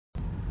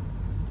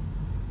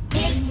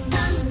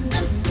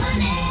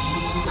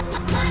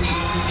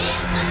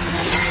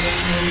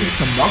It's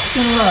a box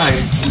and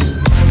ride.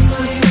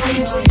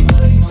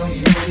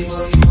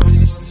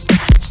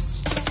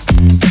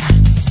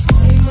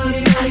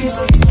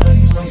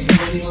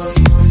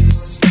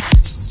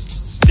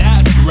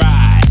 That's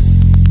right.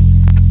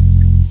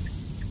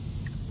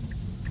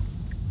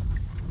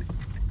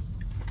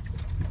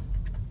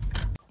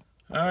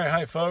 All right,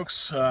 hi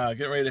folks.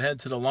 Getting ready to head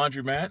to the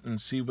laundromat and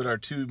see what our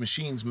two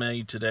machines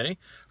made today,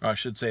 or I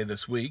should say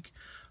this week.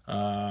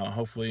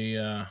 Hopefully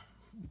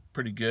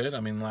pretty good.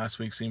 I mean, last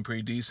week seemed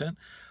pretty decent.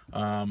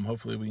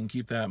 Hopefully we can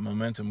keep that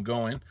momentum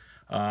going.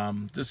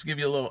 Just to give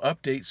you a little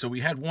update, so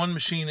we had one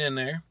machine in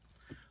there.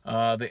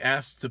 They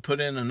asked to put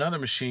in another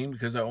machine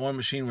because that one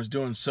machine was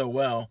doing so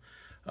well.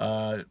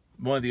 One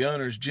of the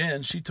owners,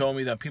 Jen, she told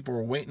me that people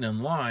were waiting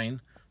in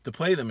line to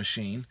play the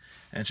machine,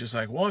 and she's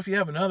like, well, if you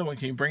have another one,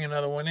 can you bring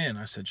another one in?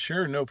 I said,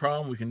 sure, no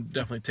problem, we can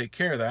definitely take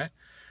care of that.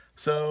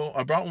 So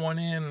I brought one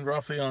in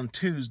roughly on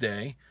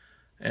Tuesday,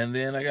 and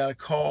then I got a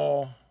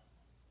call,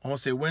 I want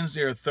to say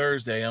Wednesday or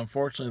Thursday.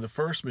 Unfortunately, the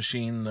first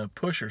machine, the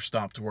pusher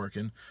stopped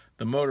working.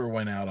 The motor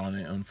went out on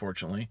it,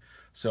 unfortunately,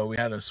 so we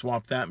had to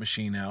swap that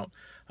machine out.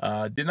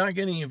 Did not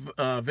get any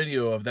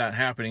video of that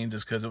happening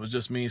just because it was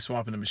just me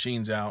swapping the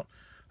machines out.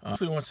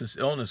 Hopefully once this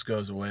illness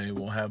goes away,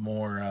 we'll have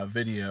more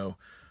video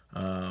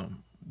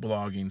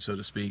blogging, so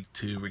to speak,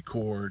 to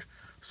record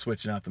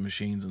switching out the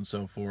machines and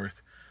so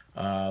forth.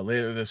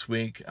 Later this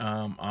week,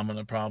 I'm going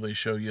to probably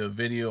show you a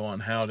video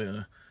on how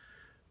to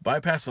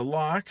bypass a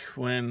lock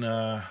when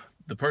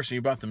the person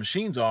you bought the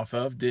machines off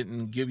of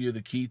didn't give you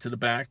the key to the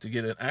back to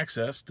get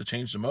access to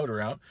change the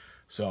motor out.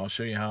 So I'll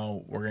show you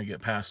how we're going to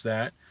get past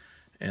that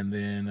and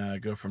then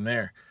go from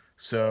there.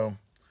 So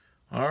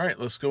all right,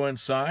 let's go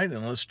inside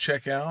and let's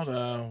check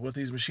out what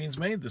these machines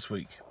made this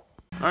week.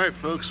 All right,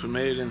 folks, we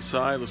made it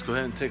inside. Let's go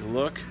ahead and take a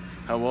look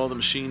how well the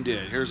machine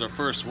did. Here's our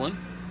first one.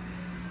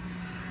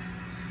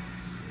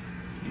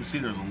 You can see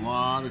there's a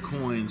lot of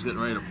coins getting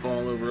ready to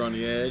fall over on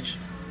the edge.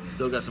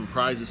 Still got some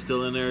prizes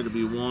still in there to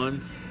be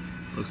won.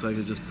 Looks like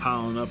it's just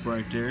piling up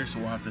right there, so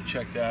we'll have to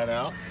check that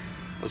out.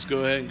 Let's go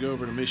ahead and go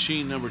over to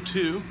machine number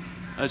 2.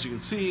 As you can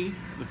see,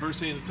 the first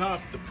thing at the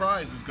top, the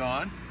prize is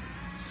gone.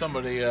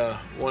 Somebody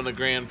won the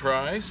grand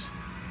prize.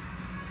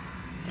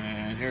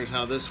 And here's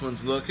how this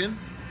one's looking.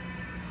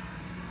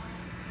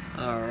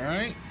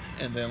 Alright,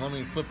 and then let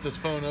me flip this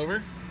phone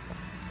over.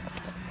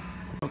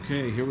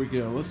 Okay, here we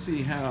go. Let's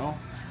see how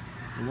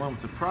the one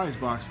with the prize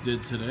box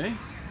did today.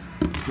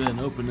 Let's go ahead and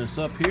open this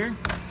up here.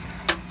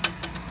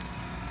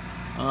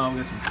 We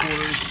got some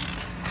quarters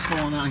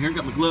falling out here.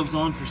 Got my gloves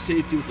on for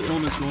safety with the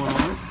illness going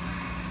on.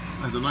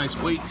 Has a nice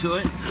weight to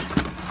it.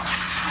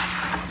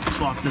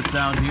 Swap this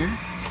out here.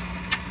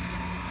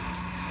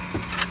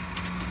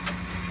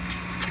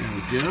 There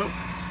we go.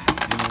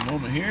 Give me a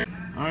moment here.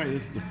 Alright,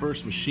 this is the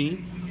first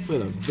machine. We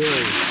had a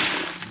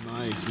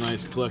very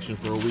nice collection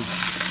for a week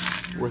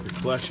worth of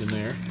collection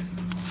there.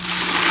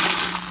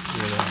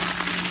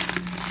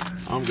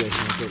 I'm guessing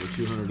it's over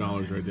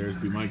 $200 right there,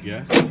 would be my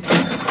guess.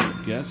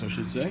 I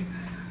should say.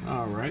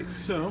 Alright,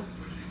 so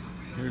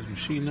here's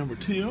machine number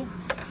 2.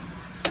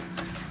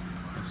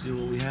 Let's see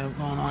what we have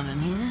going on in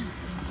here.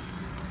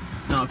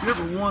 Now, if you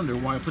ever wonder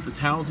why I put the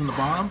towels in the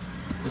bottom,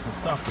 it's to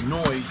stop the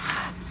noise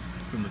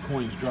from the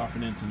coins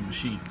dropping into the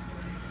machine.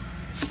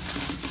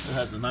 It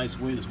has a nice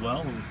weight as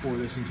well. Let me pour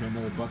this into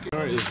another bucket.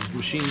 Alright, this is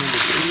machine number 2,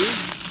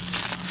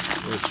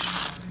 which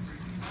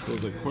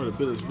feels like quite a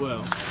bit as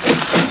well.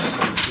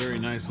 Very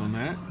nice on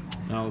that.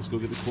 Now let's go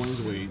get the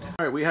coins weighed.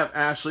 Alright, we have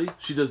Ashley.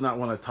 She does not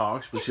want to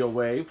talk, but she'll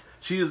wave.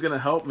 She is going to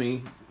help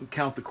me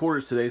count the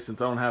quarters today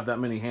since I don't have that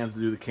many hands to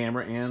do the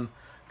camera and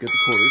get the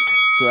quarters.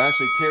 So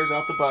Ashley tears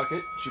out the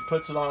bucket. She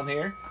puts it on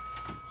here.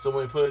 So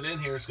when we put it in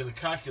here, it's going to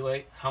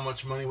calculate how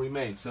much money we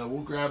made. So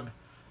we'll grab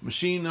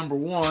machine number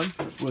 1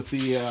 with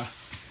the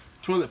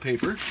toilet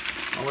paper.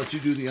 I'll let you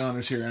do the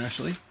honors here,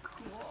 Ashley.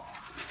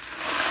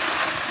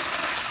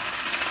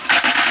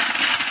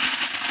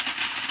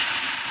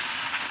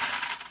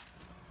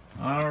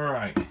 All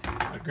right,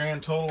 the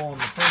grand total on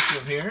the first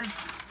one here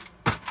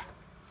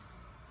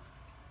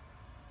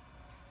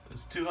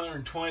is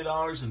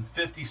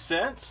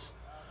 $220.50.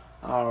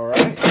 All right,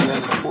 and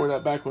then pour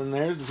that back in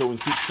there so we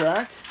can keep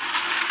track.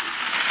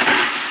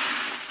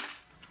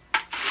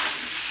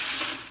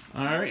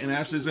 All right, and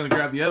Ashley's going to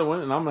grab the other one,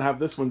 and I'm going to have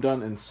this one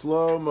done in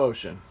slow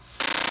motion.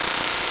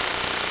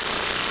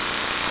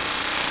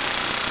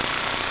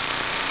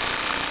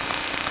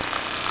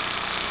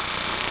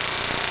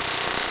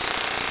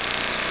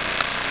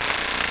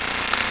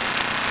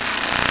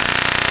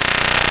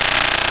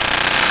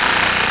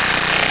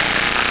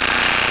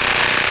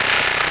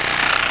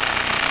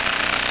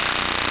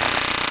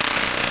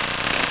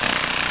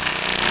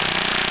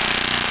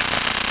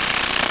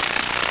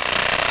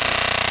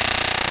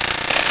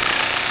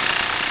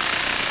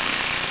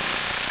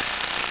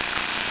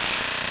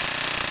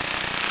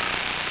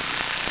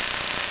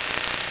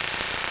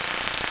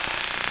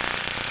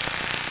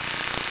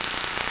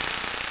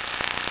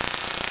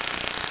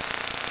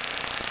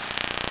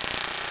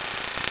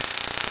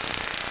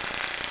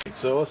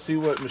 So let's see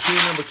what machine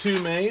number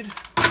 2 made.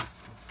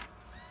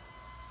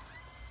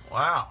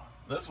 Wow,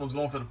 this one's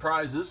going for the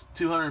prizes,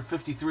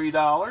 $253.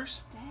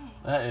 Dang.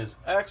 That is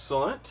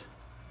excellent.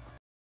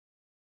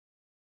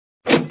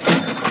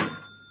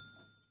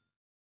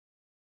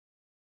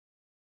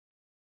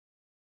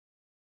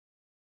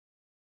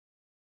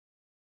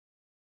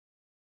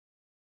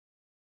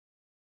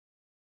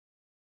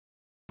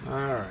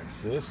 Alright,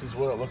 so this is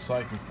what it looks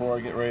like before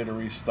I get ready to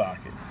restock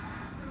it.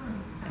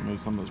 I'll move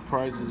some of those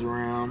prizes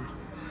around.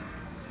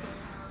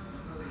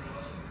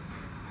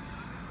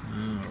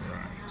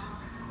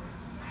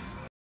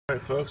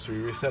 Alright folks, we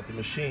reset the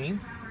machine.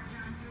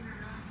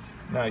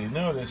 Now you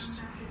noticed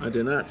I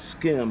did not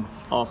skim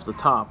off the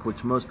top,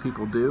 which most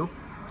people do.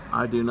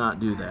 I do not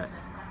do that.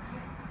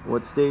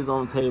 What stays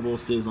on the table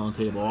stays on the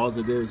table. All I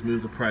did is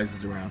move the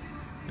prizes around.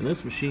 And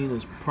this machine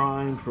is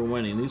primed for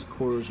winning. These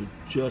quarters are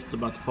just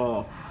about to fall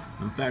off.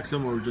 In fact,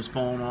 some were just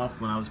falling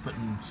off when I was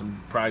putting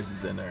some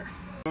prizes in there.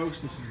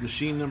 Folks, this is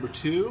machine number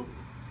 2.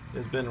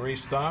 It's been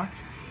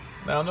restocked.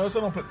 Now notice I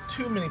don't put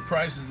too many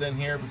prizes in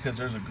here because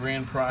there's a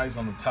grand prize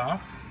on the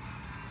top,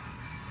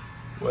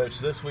 which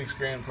this week's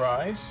grand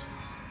prize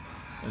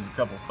is a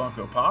couple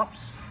Funko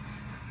Pops.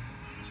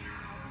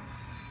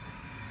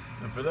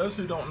 And for those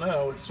who don't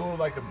know, it's sort of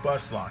like a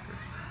bus locker.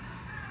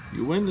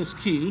 You win this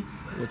key,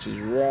 which is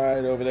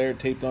right over there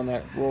taped on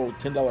that roll of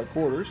 $10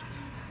 quarters.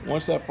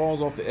 Once that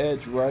falls off the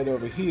edge right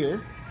over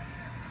here,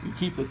 you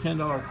keep the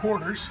 $10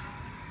 quarters,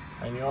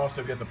 and you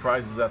also get the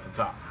prizes at the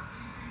top,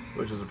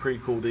 which is a pretty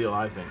cool deal,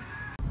 I think.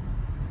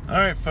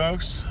 Alright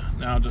folks,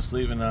 now just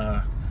leaving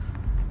the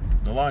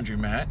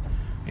laundromat,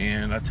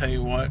 and I tell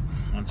you what,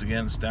 once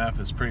again, the staff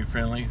is pretty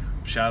friendly.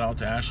 Shout out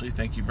to Ashley,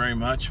 thank you very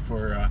much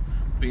for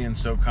being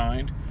so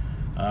kind.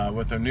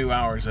 With their new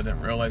hours, I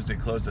didn't realize they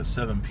closed at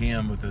 7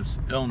 p.m. with this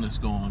illness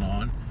going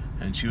on,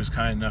 and she was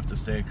kind enough to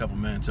stay a couple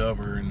minutes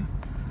over and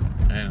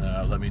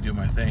let me do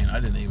my thing. I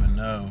didn't even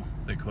know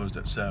they closed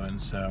at 7.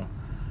 So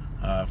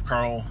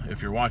Carl,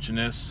 if you're watching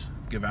this,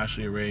 give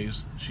Ashley a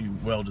raise. She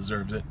well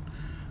deserves it.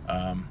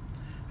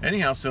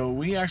 Anyhow, so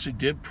we actually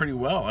did pretty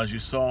well, as you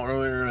saw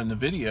earlier in the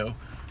video,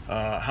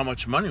 how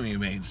much money we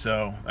made.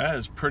 So that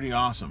is pretty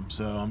awesome.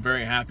 So I'm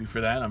very happy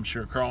for that. I'm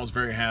sure Carl's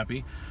very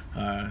happy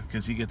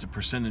because he gets a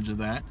percentage of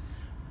that.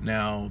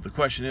 Now the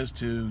question is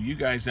to you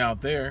guys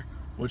out there,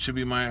 what should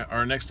be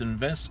our next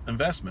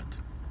investment?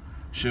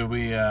 Should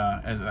we,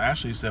 as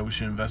Ashley said, we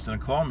should invest in a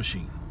claw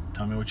machine.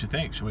 Tell me what you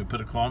think. Should we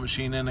put a claw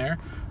machine in there,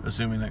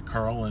 assuming that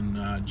Carl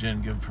and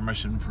Jen give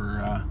permission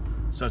for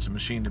such a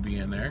machine to be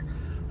in there?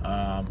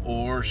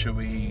 Or should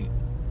we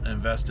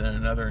invest in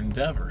another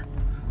endeavor?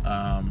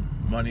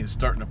 Money is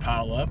starting to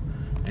pile up,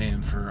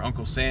 and for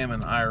Uncle Sam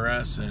and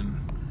IRS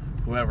and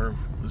whoever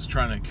was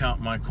trying to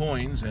count my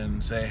coins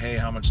and say, hey,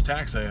 how much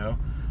tax I owe,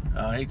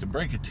 I hate to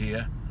break it to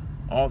you,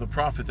 all the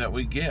profit that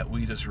we get,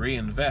 we just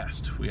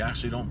reinvest. We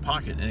actually don't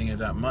pocket any of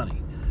that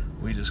money.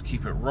 We just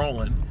keep it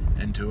rolling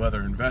into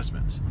other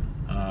investments.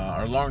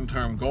 Our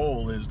long-term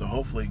goal is to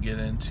hopefully get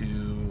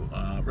into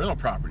rental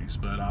properties,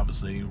 but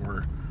obviously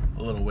we're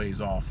a little ways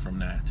off from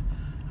that.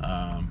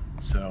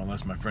 So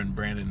unless my friend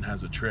Brandon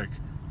has a trick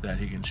that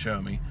he can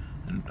show me,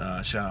 and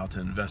shout out to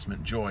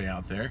Investment Joy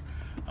out there.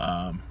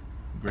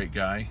 Great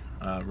guy,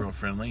 real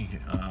friendly.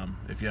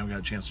 If you haven't got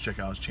a chance to check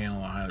out his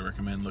channel, I highly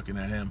recommend looking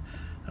at him.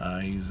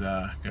 He's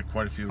got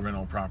quite a few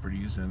rental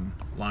properties and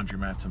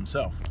laundromats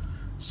himself.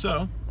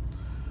 So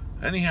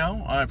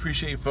anyhow, I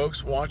appreciate you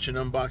folks watching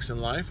Unboxing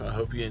Life. I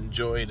hope you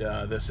enjoyed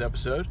this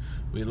episode.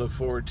 We look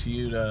forward to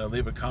you to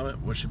leave a comment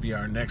what should be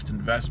our next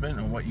investment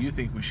and what you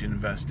think we should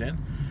invest in.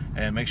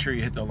 And make sure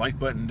you hit the like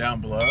button down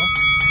below.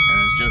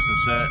 And as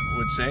Joseph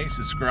would say,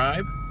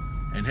 subscribe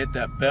and hit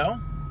that bell.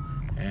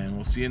 And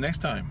we'll see you next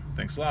time.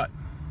 Thanks a lot.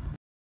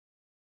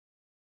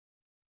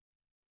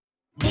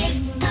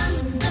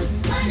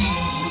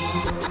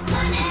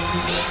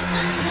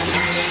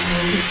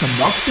 It's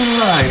Unboxing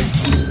Live.